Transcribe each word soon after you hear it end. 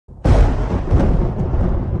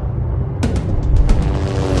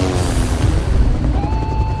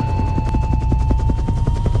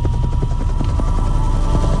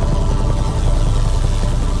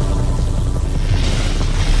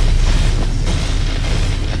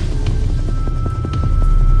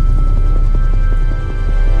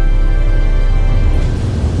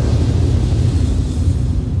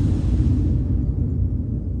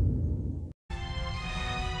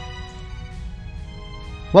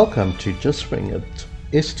Welcome to Just Wing It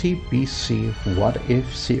STBC What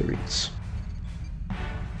If series.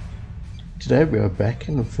 Today we are back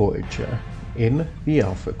in Voyager in the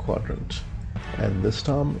Alpha Quadrant, and this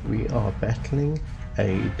time we are battling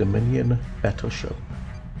a Dominion Battleship.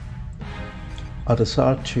 I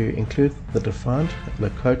decided to include the Defiant,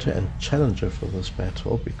 Lakota and Challenger for this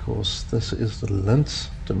battle because this is the Lint's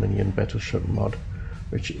Dominion Battleship mod,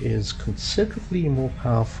 which is considerably more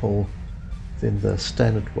powerful than the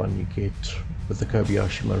standard one you get with the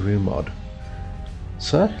Kobayashi Maru mod.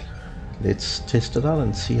 So let's test it out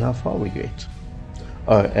and see how far we get.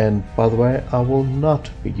 Oh, and by the way, I will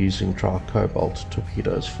not be using dry cobalt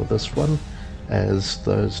torpedoes for this one, as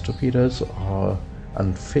those torpedoes are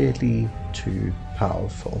unfairly too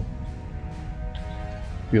powerful.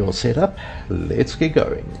 We all set up, let's get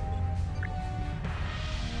going.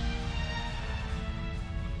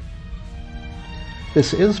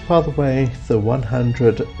 This is, by the way, the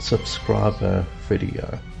 100 subscriber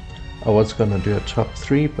video. I was going to do a top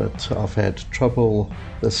 3, but I've had trouble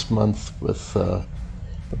this month with a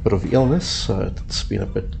bit of illness, so it's been a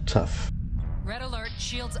bit tough. Red alert,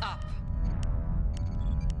 shields up.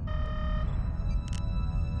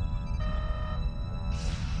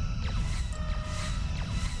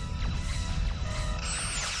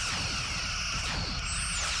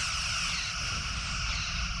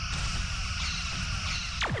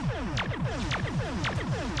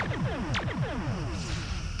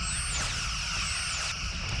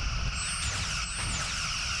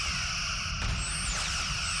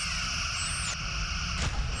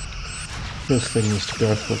 First thing is to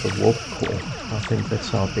go for the warp core. I think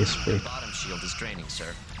that's our best bet. Bottom shield is draining,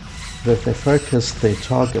 sir. But if they focus their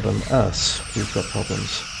target on us, we've got problems.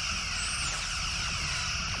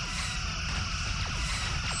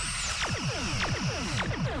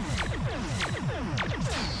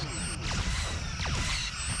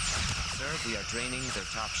 Sir, we are draining their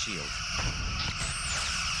top shield.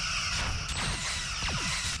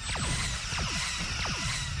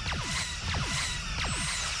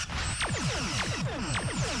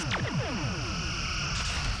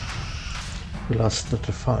 We lost the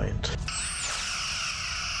Defiant.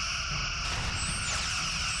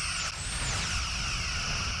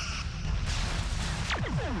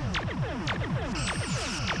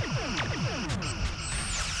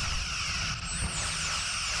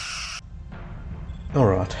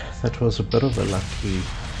 Alright, that was a bit of a lucky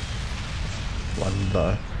one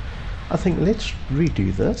though. I think let's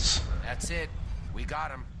redo this. That's it. We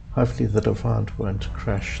got him. Hopefully the Defiant won't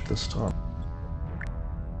crash this time.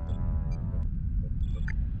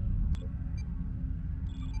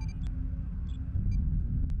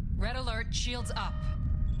 Red alert, shields up.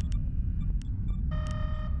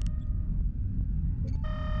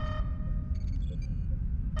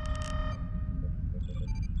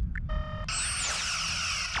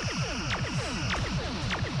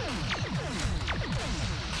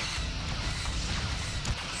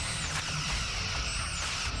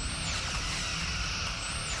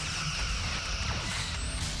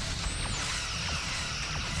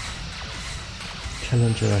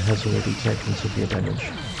 Challenger has already taken severe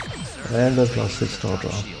damage. And they've lost their star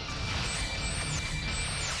drive.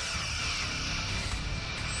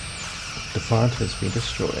 Defiant has been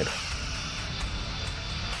destroyed.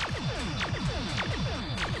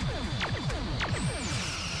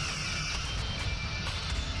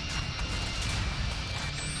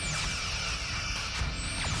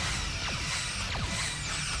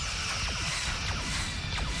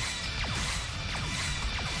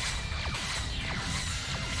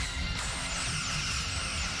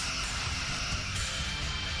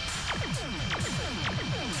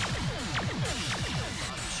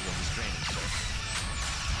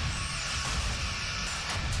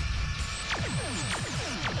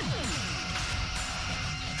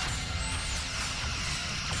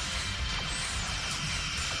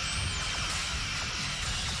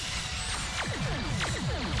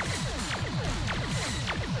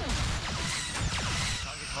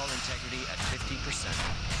 Integrity at 50%.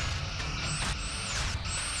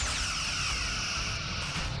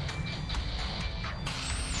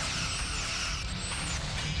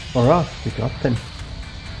 Alright, we got them.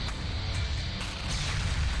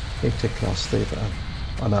 Hectic lost there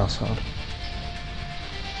on our side.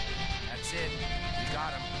 That's it. We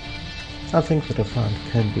got him. I think the Defiant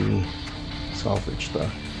can be salvaged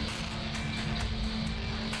though.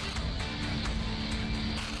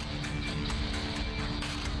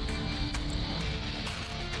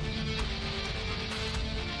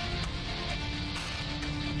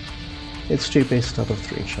 Let's do best out of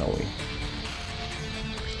 3, shall we?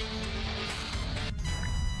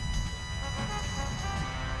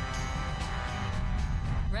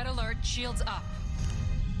 shields up.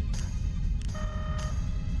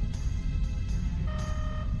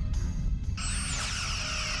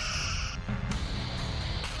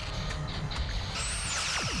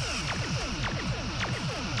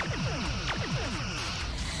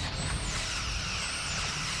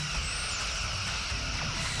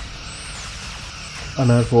 I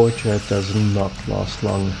know Voyager does not last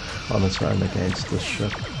long on its own against this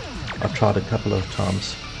ship. I've tried a couple of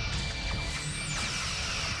times.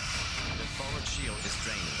 The forward shield is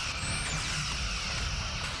draining.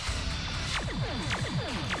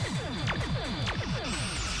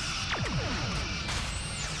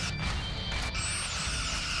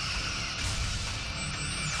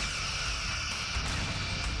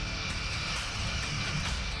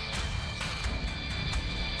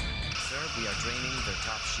 We are draining their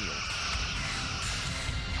top shield.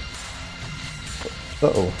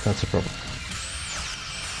 Uh-oh, that's a problem.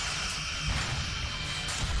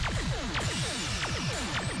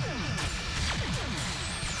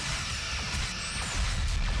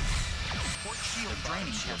 Port shield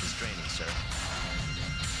draining. Shield is draining, sir.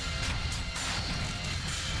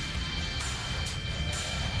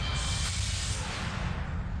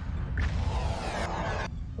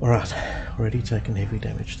 Alright, already taken heavy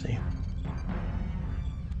damage there.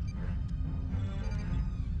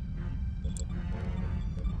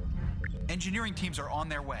 Engineering teams are on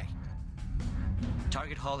their way.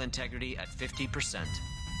 Target hull integrity at 50%.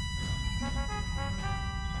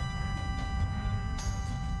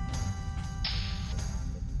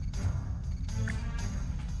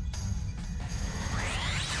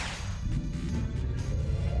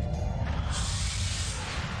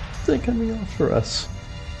 They're coming after us.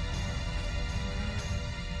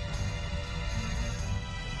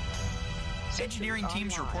 Engineering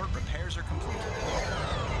teams report repairs are complete.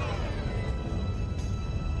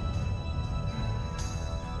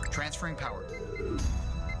 Transferring power.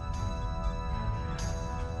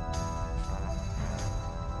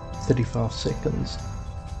 "35 seconds.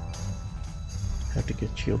 Have to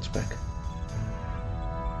get shields back.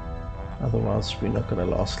 Otherwise, we're not going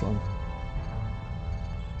to last long.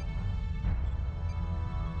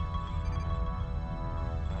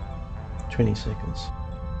 "20 seconds.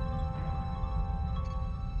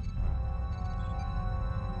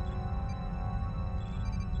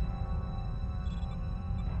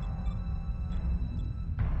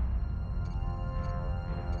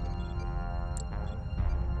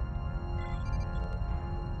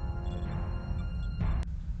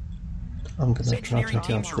 I'm gonna try to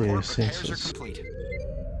count their sensors.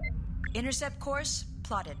 Intercept course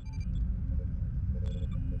plotted.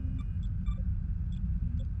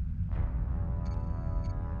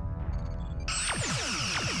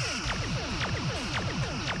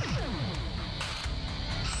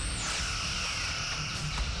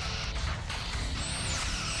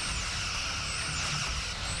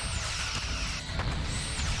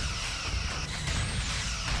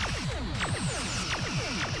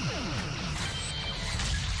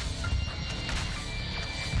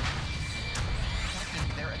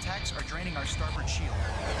 Are draining our starboard shield.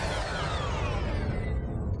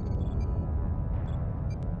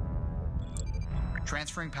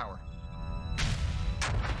 Transferring power.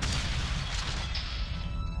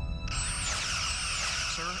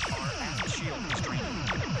 Sir, our aft shield is draining.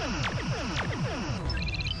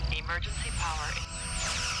 Emergency power.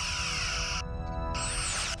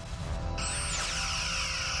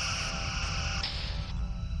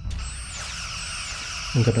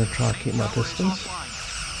 I'm gonna try to keep my distance.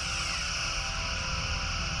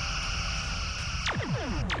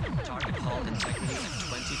 Target hull integrity at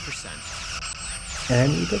 20%.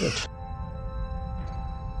 And we did it.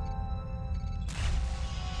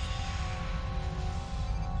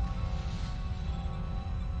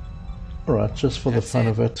 Alright, just for the fun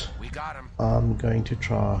of it, We got him. I'm going to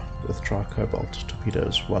try with Tri-Cobalt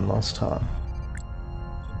torpedoes one last time.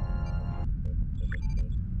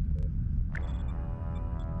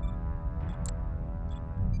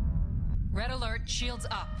 Red alert, shields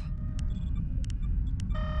up.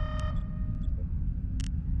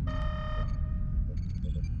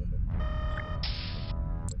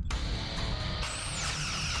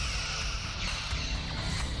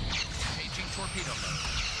 Paging torpedo load.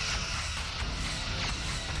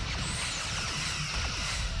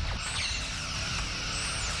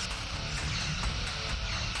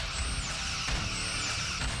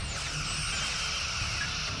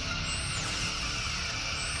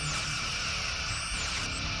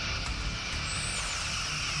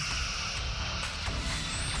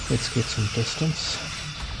 Let's get some distance.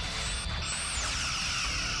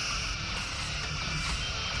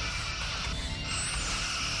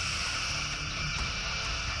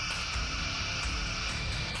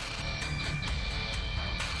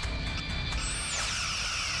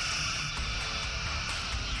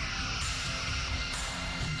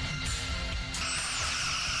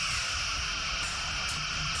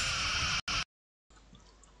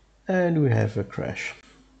 And we have a crash.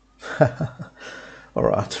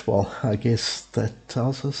 Alright, well, I guess that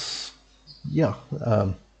tells us, yeah,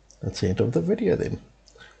 that's the end of the video then.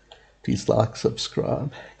 Please like,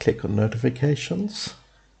 subscribe, click on notifications,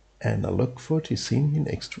 and I look forward to seeing you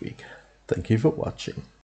next week. Thank you for watching.